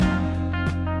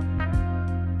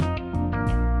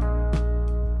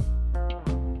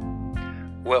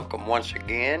Welcome once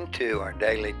again to our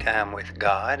daily time with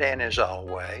God, and as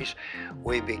always,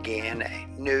 we begin a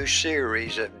new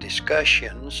series of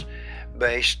discussions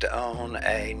based on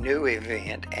a new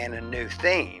event and a new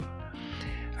theme.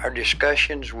 Our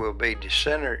discussions will be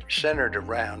centered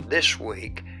around this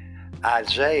week,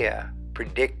 Isaiah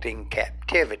predicting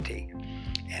captivity,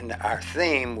 and our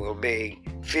theme will be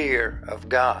fear of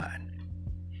God.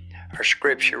 Our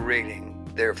scripture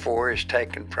reading, therefore, is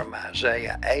taken from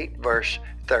Isaiah 8, verse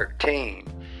 13.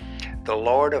 The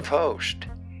Lord of hosts,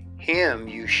 him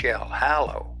you shall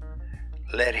hallow.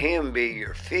 Let him be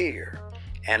your fear,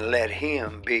 and let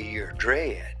him be your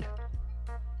dread.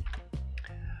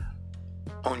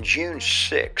 On June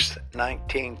 6,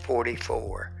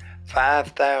 1944,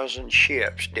 5,000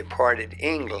 ships departed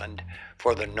England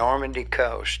for the Normandy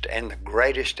coast and the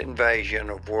greatest invasion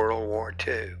of World War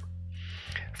II.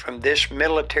 From this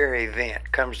military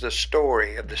event comes the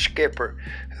story of the skipper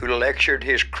who lectured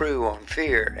his crew on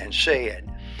fear and said,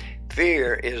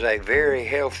 "Fear is a very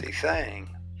healthy thing."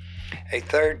 A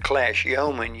third-class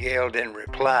yeoman yelled in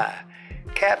reply,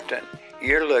 "Captain,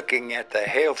 you're looking at the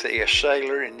healthiest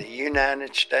sailor in the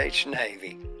United States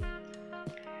Navy."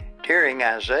 During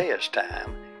Isaiah's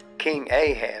time, King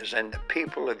Ahaz and the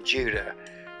people of Judah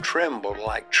trembled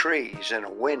like trees in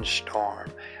a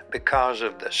windstorm because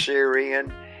of the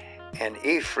Syrian and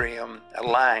Ephraim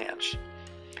alliance.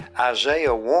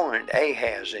 Isaiah warned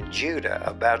Ahaz and Judah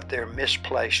about their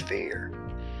misplaced fear.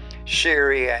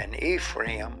 Syria and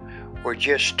Ephraim were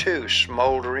just two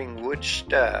smoldering wood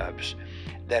stubs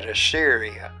that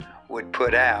Assyria would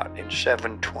put out in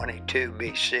 722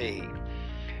 BC.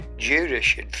 Judah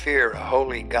should fear a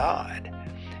holy God,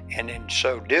 and in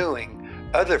so doing,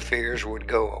 other fears would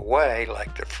go away,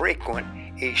 like the frequent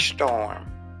east storm.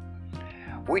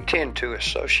 We tend to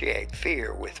associate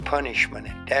fear with punishment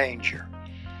and danger,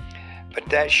 but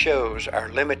that shows our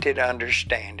limited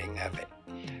understanding of it.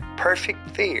 Perfect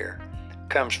fear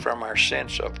comes from our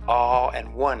sense of awe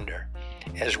and wonder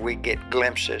as we get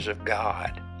glimpses of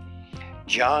God.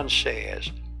 John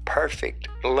says, "Perfect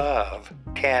love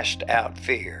casts out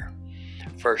fear."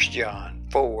 1 John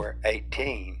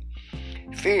 4:18.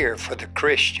 Fear for the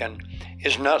Christian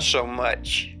is not so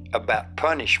much about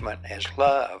punishment as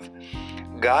love.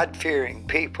 God-fearing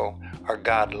people are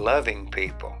God-loving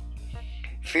people.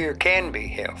 Fear can be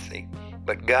healthy,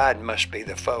 but God must be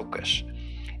the focus.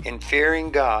 In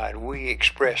fearing God, we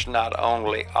express not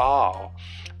only awe,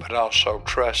 but also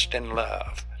trust and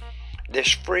love.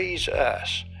 This frees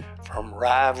us from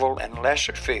rival and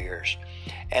lesser fears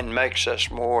and makes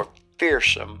us more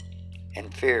fearsome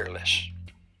and fearless.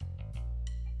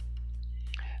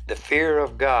 The fear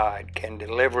of God can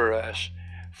deliver us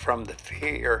from the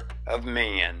fear of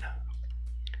men.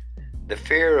 The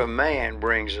fear of man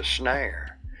brings a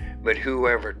snare, but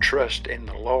whoever trusts in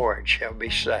the Lord shall be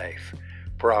safe.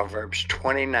 Proverbs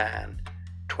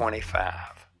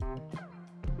 29:25.